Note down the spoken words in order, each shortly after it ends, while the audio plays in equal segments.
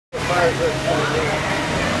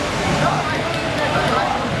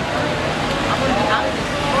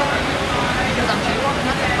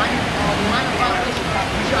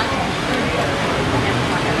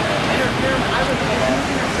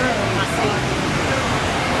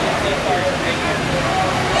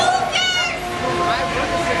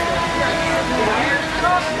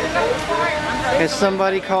And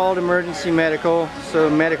somebody called emergency medical, so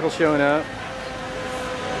medical showing up.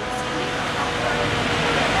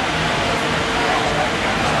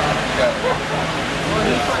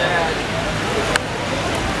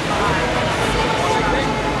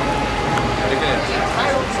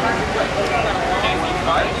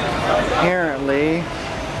 Apparently,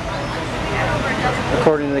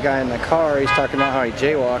 according to the guy in the car, he's talking about how he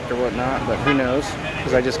jaywalked or whatnot, but who knows?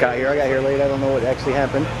 Because I just got here. I got here late. I don't know what actually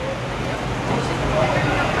happened.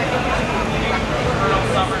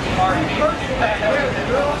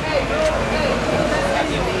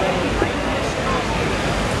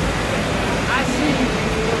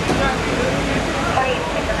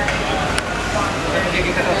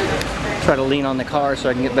 Try to lean on the car so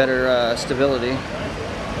I can get better stability.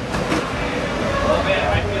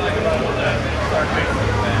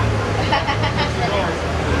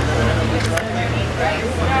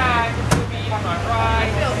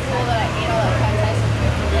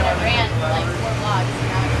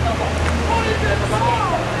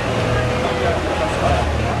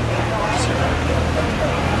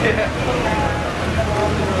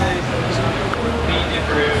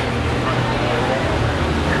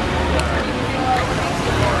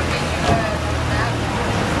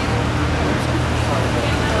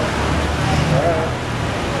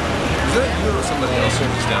 Is that you or somebody else who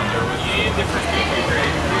was down there with you?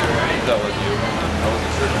 That was you. I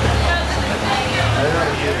wasn't sure.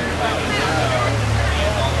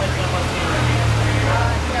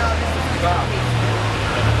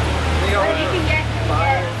 Or you can get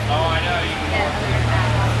Oh, I know. You can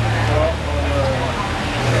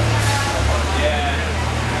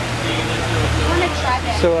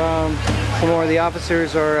So some more of the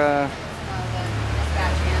officers are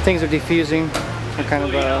things are defusing. They're kind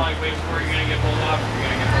of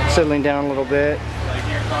settling down a little bit.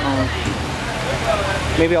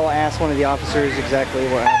 Maybe I'll ask one of the officers exactly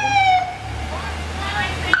what happened.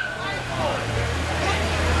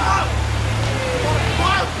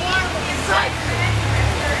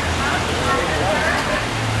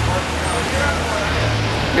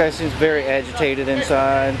 The guy seems very agitated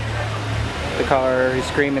inside the car. He's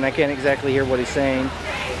screaming. I can't exactly hear what he's saying.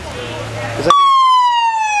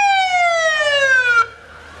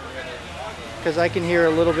 Because I can hear a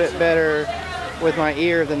little bit better with my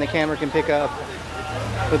ear than the camera can pick up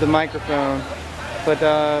with the microphone. But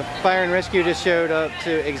fire and rescue just showed up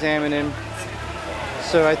to examine him.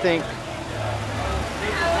 So I think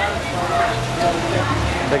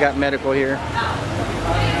they got medical here.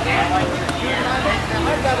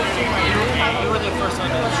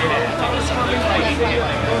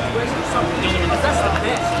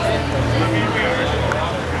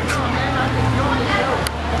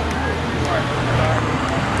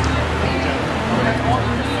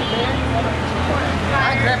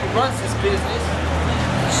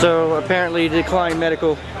 So apparently declined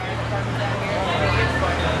medical.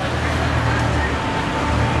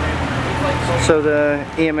 So the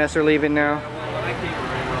EMS are leaving now.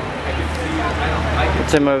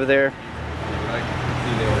 It's him over there.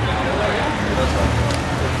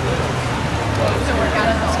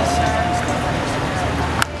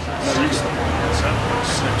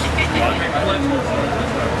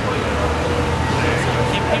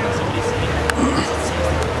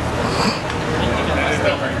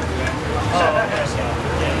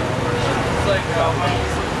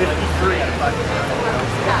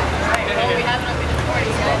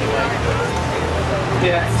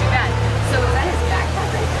 Yeah. That's too bad. So is that his backpack?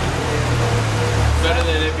 better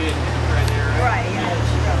than it being right there. Right, yeah.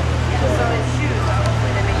 So his shoes,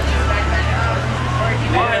 hopefully they make his backpack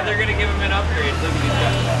Yeah, they're gonna give him an upgrade. Look at these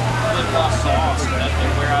guys. Lip-gloss sauce that they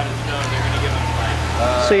wear out his nose. They're gonna give him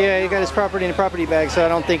like. So yeah, he got his property in a property bag, so I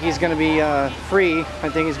don't think he's going to be free. I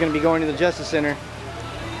think he's going to be going to the Justice Center.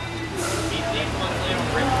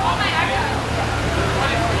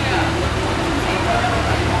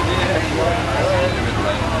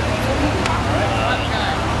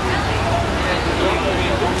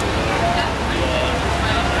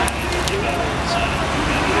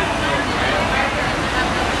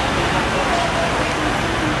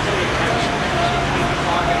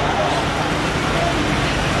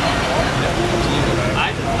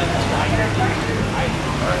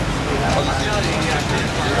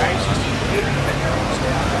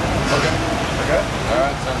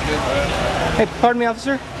 Hey, pardon me,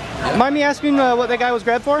 officer. Mind me asking what that guy was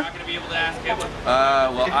grabbed for? I'm not gonna be able to ask him.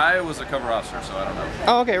 Well, I was a cover officer, so I don't know.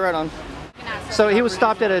 Oh, okay, right on. So he was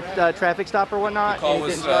stopped at a traffic stop or whatnot? The call and he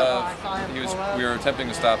was, didn't stop? we were attempting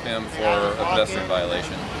to stop him for a pedestrian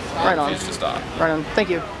violation. Right on. He refused to stop. Right on. Thank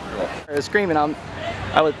you. You're welcome. I was screaming.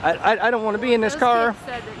 I don't want to be in this car. Those kids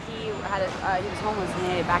said that he was homeless and he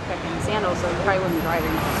had a backpack and sandals, so he probably wouldn't be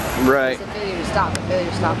driving. Right. It's a failure to stop. A failure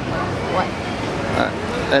to stop. What?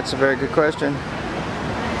 That's a very good question.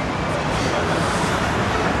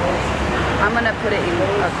 I'm gonna put it in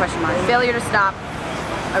a question mark. Failure to stop.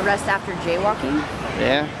 Arrest after jaywalking.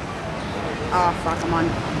 Yeah. Oh fuck! I'm on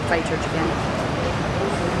Fight Church again.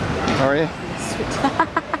 How are you?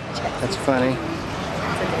 That's funny.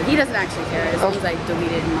 He doesn't actually care as long as I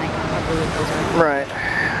delete it and like upload those. Right.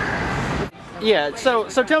 Yeah. So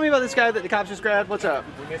tell me about this guy that the cops just grabbed. What's up?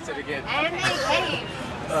 We missed it again. And they came.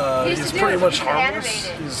 He's pretty much harmless.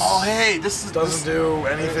 Oh, hey, this Doesn't do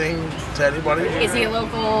anything to anybody. Is he a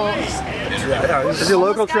local? Yeah, Is he a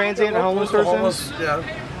local transient, a homeless person? Homeless, yeah.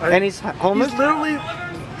 And he's homeless? He's literally,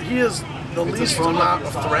 he is the least amount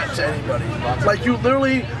of threat to anybody. Like you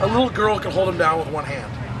literally, a little girl can hold him down with one hand.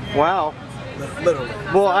 Wow. Literally.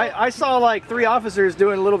 Well, I saw like 3 officers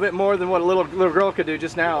doing a little bit more than what a little girl could do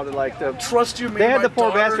just now. Trust you me, They had my the poor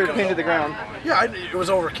daughter bastard could pinned to the hold- ground. Yeah, it was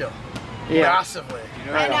overkill. Yeah. Massively.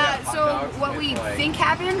 And so what we think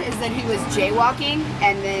happened is that he was jaywalking,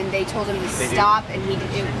 and then they told him to stop, and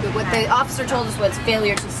what the officer told us was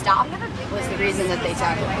failure to stop was the reason that they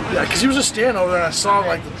tackled him. Yeah, because he was just standing over there and I saw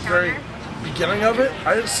like the very beginning of it.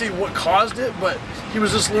 I didn't see what caused it, but he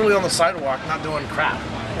was just literally on the sidewalk not doing crap.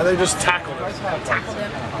 And they just tackled him. Tackled him.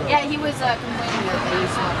 Yeah, he was complaining that they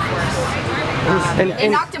used to have force. They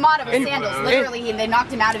And- knocked him out of his sandals. Literally, they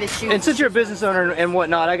knocked him out of his shoes. And since you're a business owner and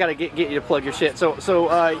whatnot, I gotta get you to plug your shit. So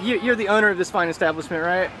you're the owner of this fine establishment,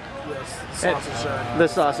 right? Yes, sausage shack. The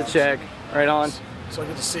Sausage Shack, right on. So I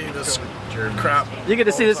get to see this crap. You get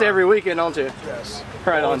to see this every weekend, don't you? Yes.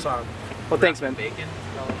 Right all on. the time. Well, thanks, man.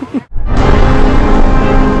 Bacon.